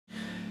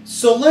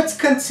So let's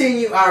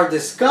continue our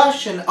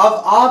discussion of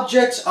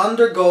objects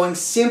undergoing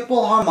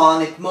simple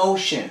harmonic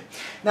motion.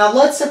 Now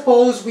let's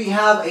suppose we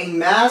have a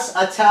mass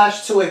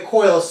attached to a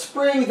coil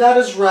spring that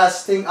is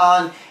resting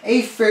on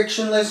a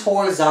frictionless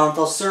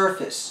horizontal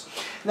surface.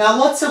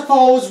 Now let's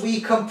suppose we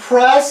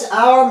compress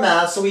our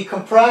mass, so we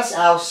compress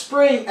our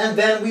spring and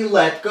then we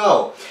let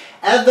go.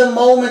 At the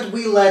moment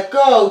we let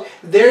go,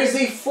 there is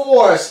a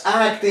force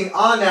acting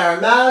on our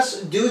mass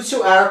due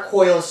to our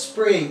coil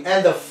spring,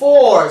 and the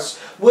force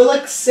will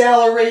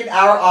accelerate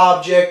our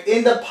object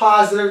in the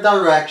positive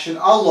direction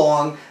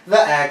along the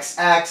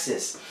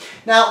x-axis.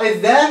 Now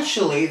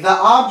eventually the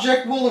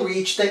object will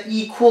reach the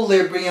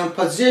equilibrium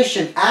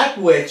position at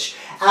which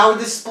our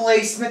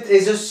displacement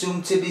is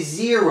assumed to be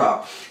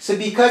zero. So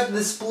because the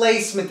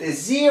displacement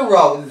is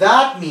zero,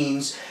 that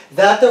means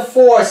that the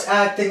force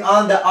acting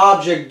on the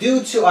object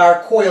due to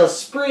our coil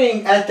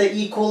spring at the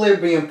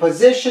equilibrium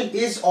position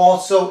is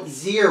also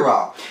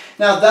zero.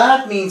 Now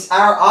that means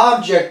our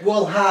object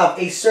will have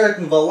a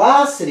certain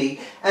velocity,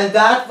 and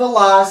that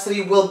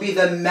velocity will be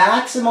the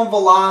maximum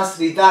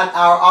velocity that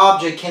our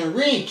object can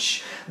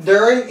reach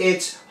during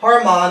its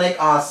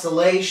harmonic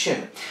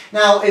oscillation.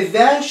 Now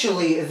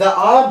eventually the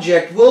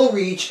object will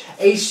reach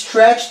a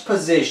stretched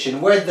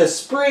position where the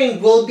spring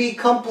will be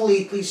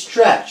completely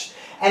stretched.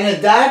 And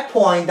at that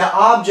point, the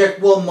object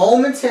will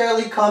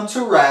momentarily come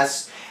to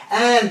rest,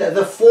 and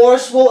the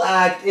force will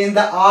act in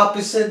the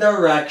opposite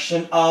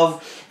direction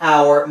of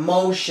our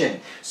motion.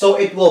 So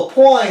it will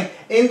point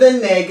in the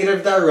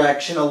negative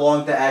direction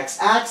along the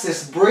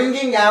x-axis,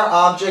 bringing our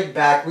object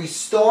back,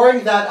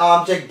 restoring that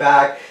object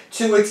back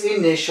to its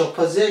initial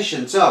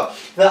position. So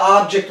the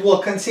object will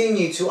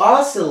continue to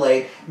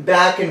oscillate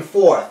back and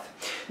forth.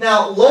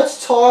 Now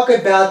let's talk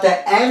about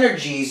the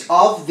energies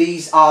of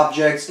these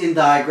objects in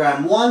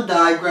diagram 1,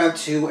 diagram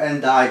 2,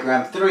 and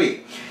diagram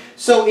 3.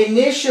 So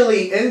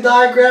initially in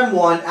diagram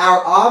 1,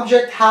 our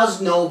object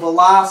has no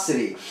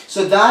velocity.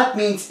 So that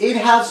means it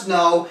has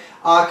no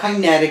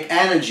kinetic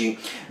energy.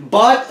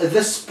 But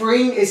the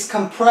spring is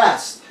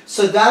compressed.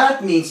 So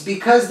that means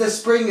because the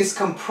spring is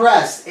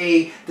compressed,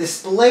 a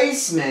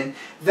displacement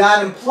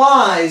that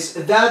implies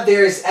that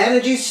there is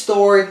energy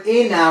stored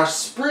in our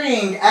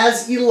spring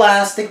as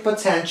elastic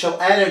potential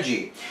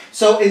energy.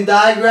 So in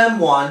diagram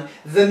 1,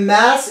 the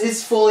mass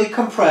is fully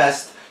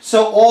compressed,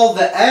 so all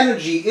the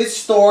energy is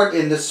stored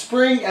in the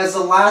spring as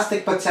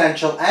elastic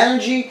potential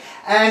energy,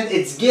 and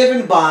it's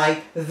given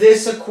by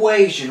this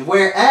equation,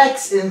 where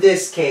x in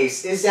this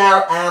case is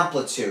our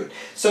amplitude.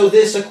 So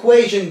this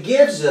equation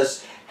gives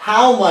us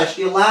how much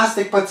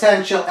elastic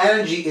potential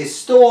energy is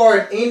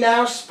stored in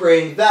our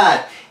spring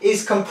that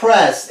is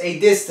compressed a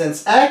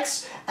distance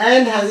x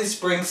and has a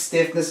spring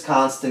stiffness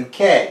constant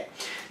k.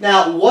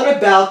 Now what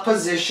about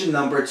position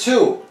number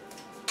 2?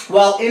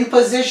 Well, in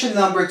position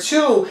number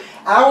 2,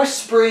 our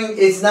spring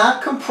is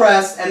not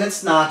compressed and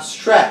it's not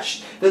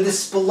stretched. The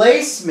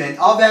displacement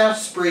of our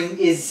spring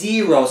is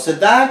zero, so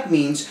that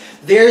means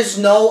there's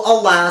no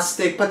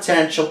elastic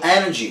potential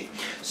energy.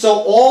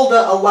 So all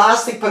the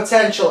elastic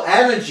potential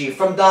energy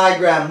from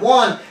diagram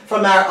 1,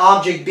 from our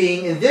object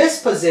being in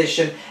this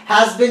position,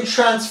 has been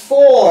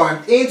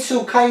transformed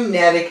into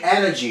kinetic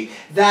energy.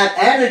 That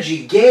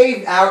energy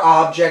gave our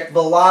object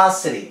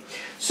velocity.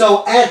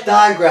 So at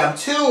diagram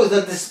 2,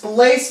 the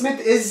displacement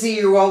is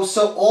zero,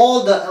 so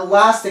all the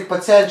elastic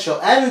potential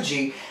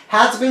energy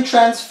has been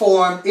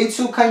transformed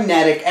into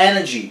kinetic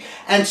energy.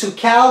 And to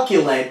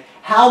calculate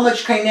how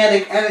much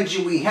kinetic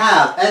energy we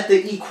have at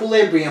the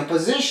equilibrium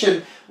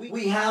position,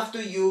 we have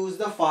to use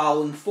the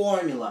following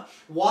formula: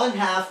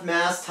 1/2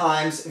 mass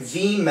times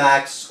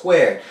Vmax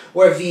squared,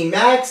 where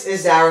Vmax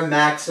is our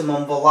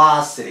maximum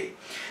velocity.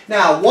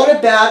 Now, what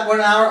about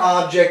when our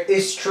object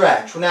is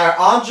stretched, when our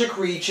object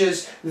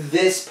reaches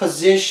this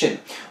position?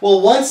 Well,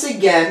 once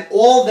again,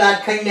 all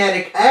that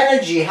kinetic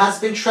energy has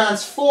been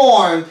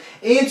transformed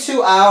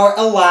into our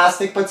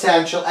elastic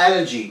potential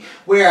energy.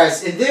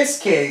 Whereas in this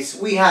case,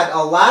 we had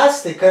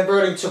elastic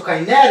converting to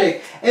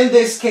kinetic. In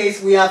this case,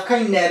 we have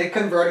kinetic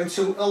converting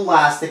to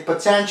elastic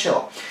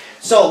potential.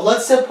 So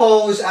let's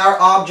suppose our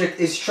object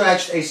is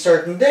stretched a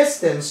certain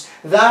distance.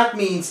 That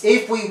means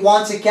if we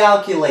want to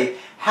calculate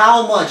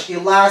how much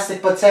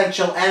elastic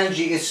potential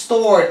energy is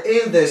stored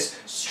in this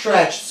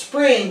stretched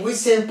spring, we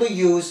simply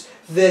use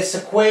this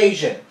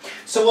equation.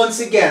 So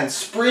once again,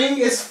 spring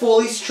is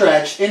fully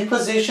stretched in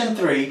position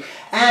 3,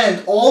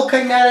 and all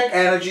kinetic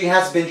energy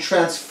has been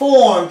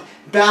transformed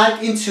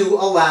back into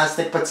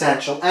elastic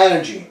potential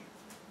energy.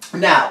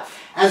 Now,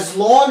 as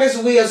long as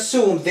we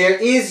assume there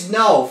is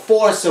no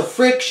force of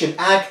friction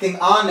acting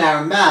on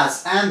our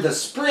mass and the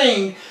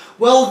spring,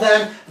 well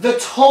then the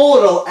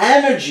total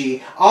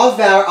energy of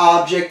our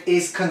object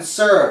is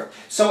conserved.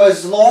 So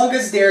as long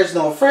as there is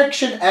no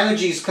friction,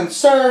 energy is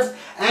conserved,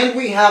 and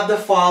we have the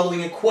following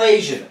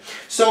equation.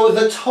 So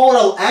the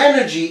total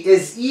energy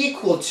is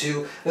equal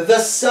to the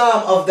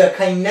sum of the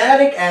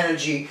kinetic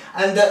energy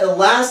and the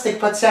elastic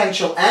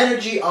potential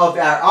energy of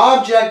our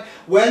object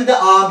when the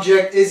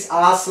object is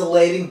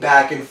oscillating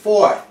back and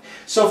forth.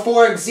 So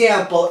for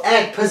example,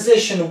 at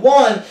position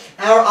 1,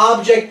 our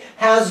object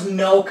has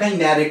no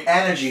kinetic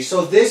energy.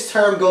 So this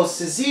term goes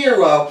to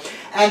 0,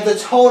 and the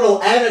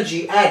total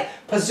energy at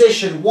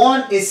position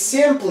 1 is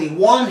simply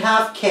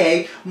 1/2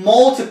 k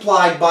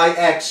multiplied by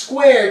x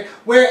squared,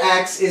 where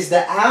x is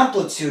the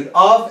amplitude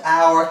of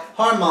our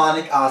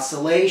harmonic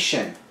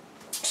oscillation.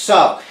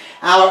 So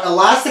our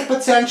elastic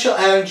potential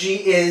energy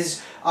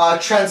is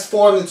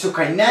transformed into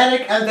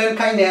kinetic, and then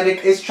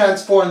kinetic is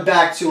transformed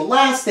back to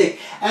elastic,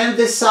 and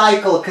this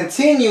cycle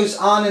continues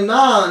on and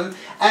on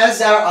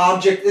as our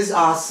object is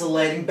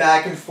oscillating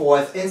back and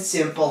forth in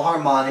simple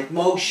harmonic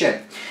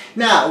motion.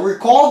 Now,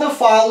 recall the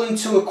following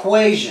two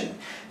equations.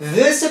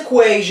 This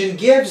equation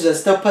gives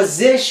us the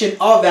position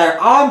of our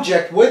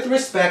object with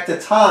respect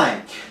to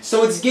time.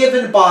 So it's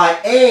given by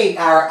A,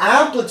 our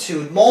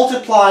amplitude,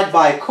 multiplied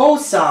by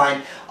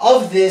cosine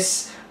of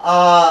this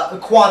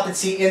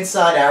quantity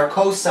inside our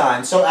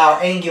cosine. So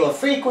our angular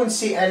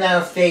frequency and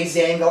our phase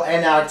angle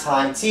and our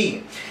time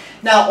t.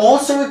 Now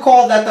also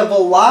recall that the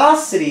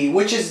velocity,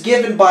 which is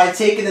given by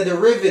taking the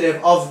derivative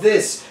of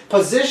this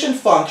position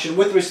function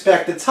with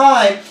respect to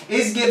time,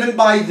 is given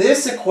by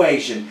this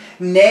equation.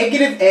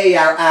 Negative A,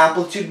 our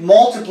amplitude,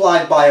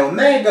 multiplied by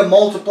omega,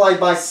 multiplied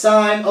by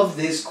sine of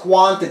this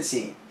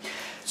quantity.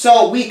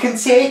 So we can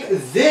take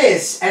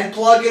this and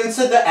plug it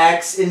into the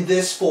x in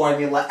this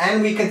formula,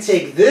 and we can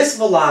take this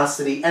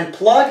velocity and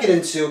plug it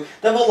into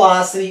the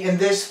velocity in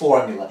this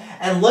formula.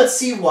 And let's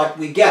see what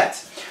we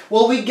get.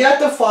 Well, we get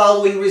the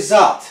following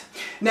result.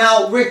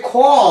 Now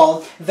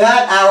recall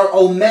that our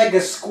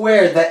omega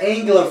squared, the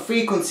angular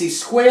frequency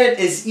squared,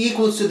 is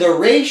equal to the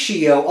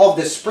ratio of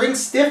the spring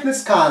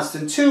stiffness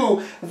constant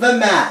to the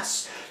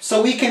mass.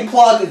 So we can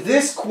plug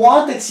this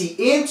quantity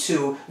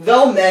into the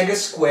omega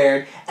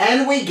squared,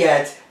 and we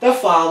get the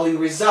following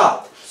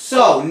result.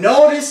 So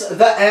notice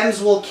the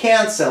m's will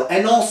cancel,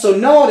 and also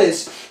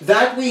notice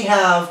that we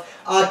have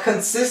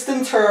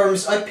consistent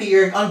terms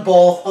appearing on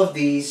both of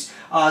these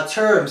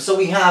terms. So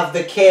we have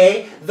the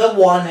k, the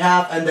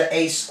 1/2, and the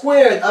a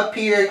squared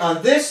appearing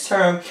on this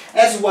term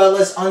as well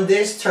as on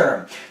this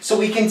term. So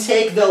we can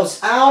take those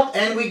out,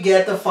 and we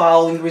get the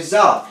following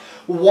result.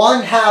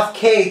 1/2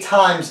 k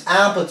times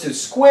amplitude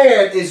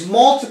squared is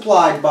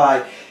multiplied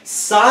by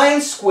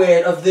sine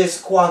squared of this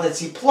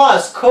quantity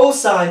plus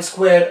cosine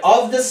squared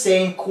of the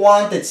same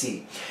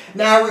quantity.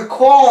 Now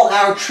recall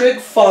our trig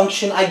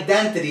function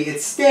identity.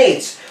 It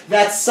states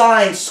that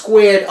sine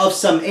squared of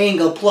some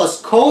angle plus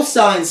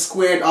cosine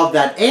squared of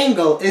that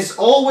angle is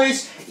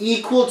always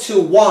equal to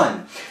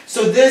 1.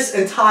 So this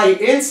entire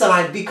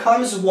inside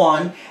becomes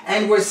 1,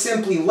 and we're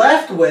simply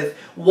left with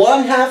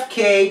 1/2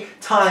 k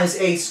times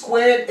a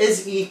squared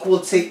is equal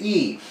to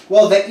e.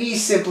 Well, the e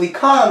simply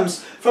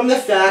comes from the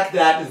fact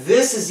that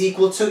this is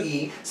equal to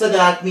e, so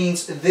that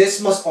means this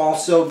must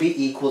also be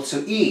equal to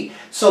e.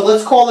 So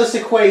let's call this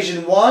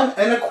equation 1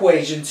 and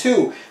equation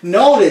 2.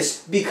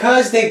 Notice,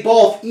 because they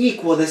both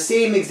equal the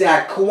same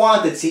exact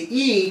quantity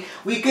e,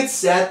 we could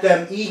set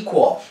them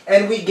equal,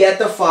 and we get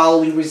the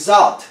following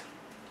result.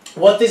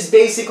 What this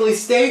basically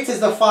states is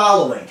the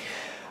following.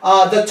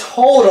 The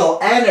total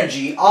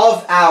energy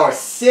of our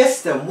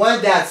system,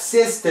 when that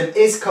system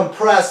is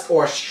compressed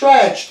or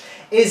stretched,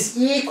 is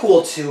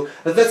equal to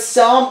the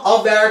sum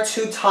of our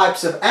two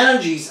types of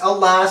energies,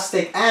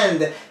 elastic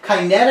and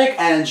kinetic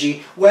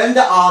energy, when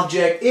the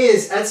object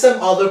is at some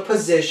other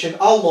position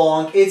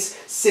along its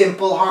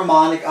simple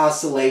harmonic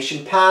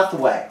oscillation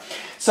pathway.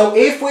 So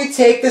if we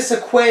take this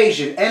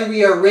equation and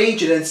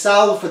rearrange it and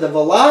solve for the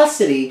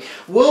velocity,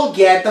 we'll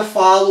get the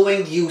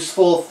following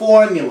useful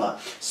formula.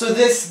 So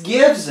this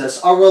gives us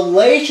a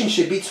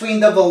relationship between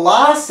the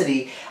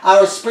velocity,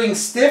 our spring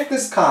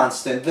stiffness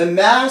constant, the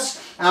mass,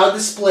 our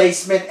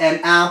displacement, and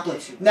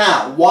amplitude.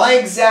 Now, why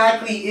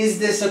exactly is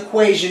this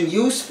equation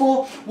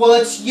useful? Well,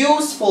 it's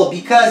useful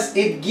because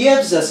it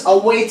gives us a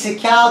way to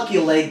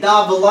calculate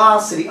the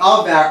velocity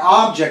of our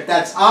object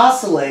that's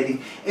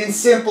oscillating in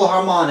simple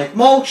harmonic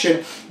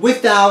motion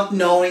without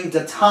knowing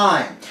the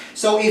time.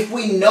 So if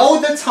we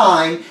know the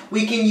time,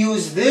 we can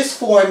use this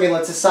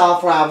formula to solve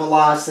for our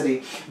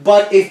velocity.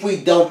 But if we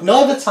don't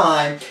know the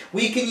time,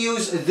 we can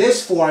use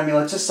this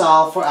formula to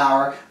solve for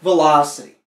our velocity.